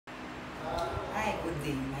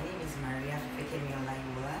Good day, my name is Maria Fekemi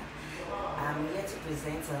Olayiwola. I'm here to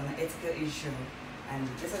present an ethical issue, and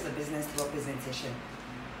this is a business law presentation.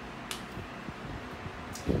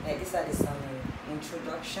 These are the summary.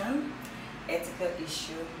 Introduction, ethical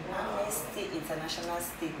issue, Amnesty International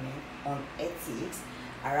statement on ethics,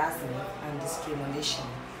 harassment and discrimination.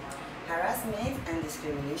 Harassment and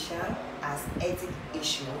discrimination as ethical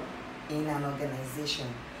issue in an organization.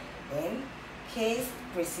 Then, case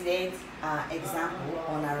precedent example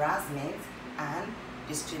on harassment and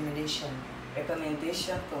discrimination.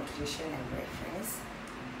 Recommendation, conclusion, and reference.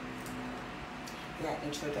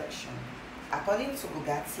 Introduction. According to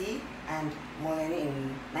Bugatti and Moloney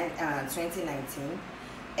in 2019,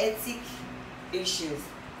 ethic issues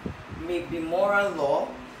may be moral law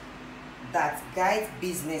that guides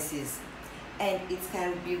businesses, and it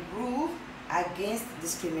can be ruled against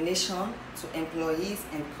discrimination to employees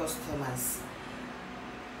and customers.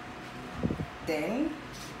 Then,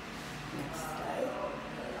 next slide.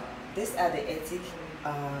 These are the ethic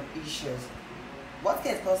issues. What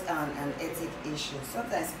can cause an ethic issue?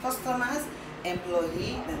 Sometimes customers,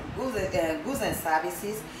 employees, and goods and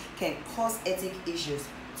services can cause ethic issues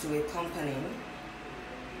to a company.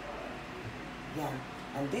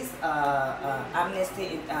 And this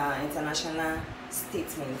Amnesty International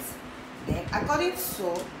statements. Then, according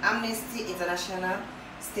to Amnesty International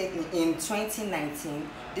statement in 2019,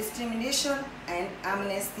 discrimination and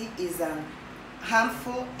amnesty is an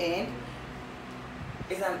harmful and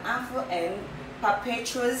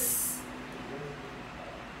perpetuates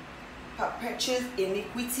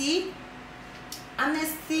iniquity.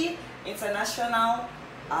 Amnesty International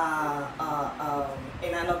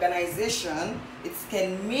in an organization, it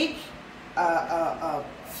can make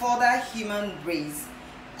further human race,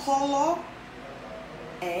 color,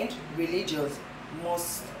 and religions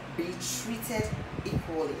must be treated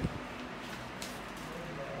equally.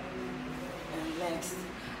 And next,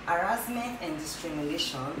 harassment and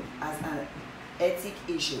discrimination as an ethic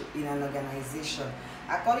issue in an organization.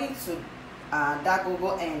 According to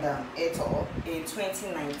Dagogo and et al. In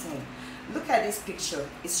 2019, look at this picture.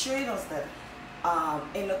 It's showing us that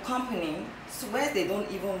in a company where they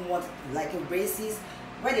don't even want, like a racist,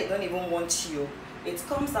 where they don't even want you, it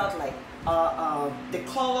comes out like the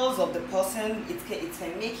colors of the person. It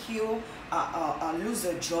can make you lose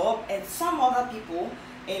a job. And some other people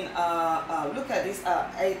in look at this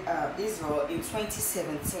Israel in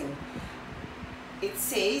 2017. It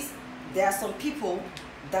says there are some people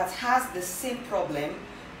that has the same problem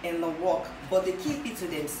in the work, but they keep it to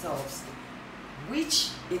themselves,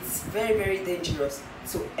 which is very, very dangerous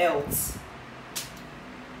to health.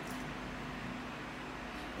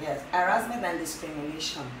 Yes, harassment and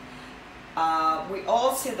discrimination. We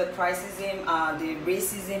all see the criticism, the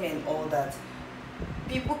racism and all that.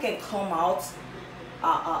 People can come out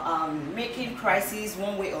making crises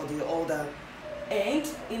one way or the other. And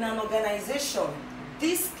in an organization,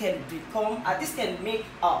 this can become, this can make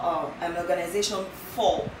an organization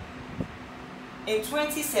fall. In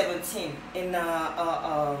 2017, in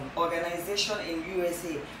an organization in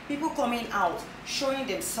USA, people coming out, showing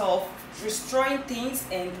themselves, destroying things,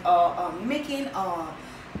 and making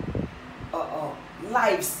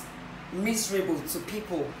lives miserable to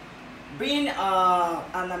people. Being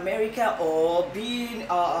an American or being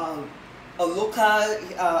a local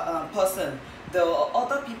person, the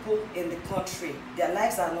other people in the country, their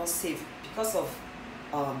lives are not safe because of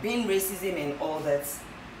being racism and all that.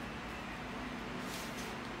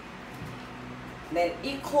 Then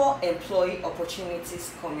Equal Employee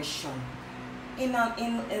Opportunities Commission. In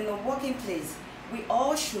a working place, we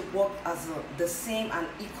all should work as the same and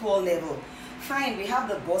equal level. Fine, we have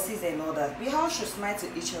the bosses and all that. We all should smile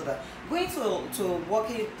to each other. Going to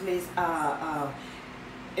working place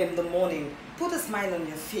in the morning, put a smile on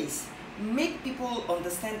your face. Make people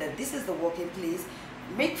understand that this is the working place.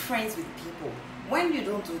 Make friends with people. When you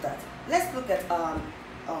don't do that, let's look at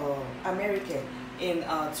America in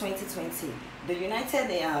 2020. The United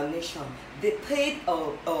Nations, they paid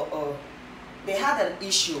they had an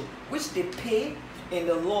issue which they paid in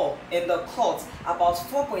the law, in the court, about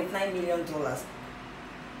 $4.9 million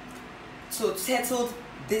to settle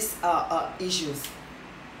these issues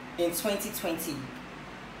in 2020.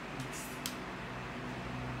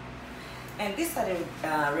 And these are the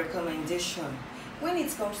recommendation. When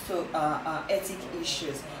it comes to ethic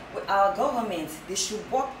issues, with our government, they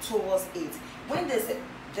should work towards it. When there's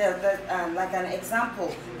like an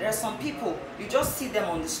example, there are some people, you just see them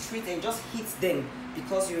on the street and just hit them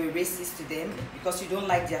because you're a racist to them, because you don't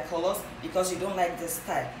like their colors, because you don't like their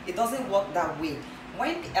style. It doesn't work that way.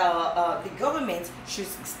 when the government should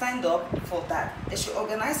stand up for that. They should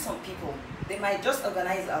organize some people. They might just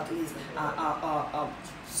organize at least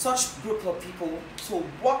such group of people to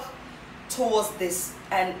work towards this,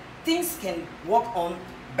 and things can work on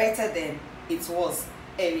better than it was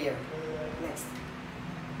earlier. Next.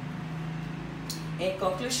 In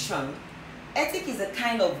conclusion, ethic is a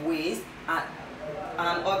kind of ways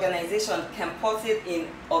an organization can participate in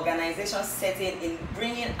organization setting in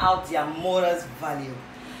bringing out their morals value.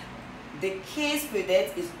 The case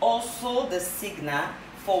project is also the signal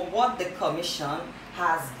for what the Commission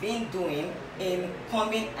has been doing in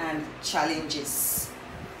coming and challenges.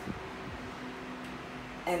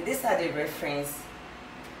 And these are the reference.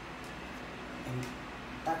 And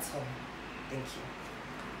that's all. Thank you.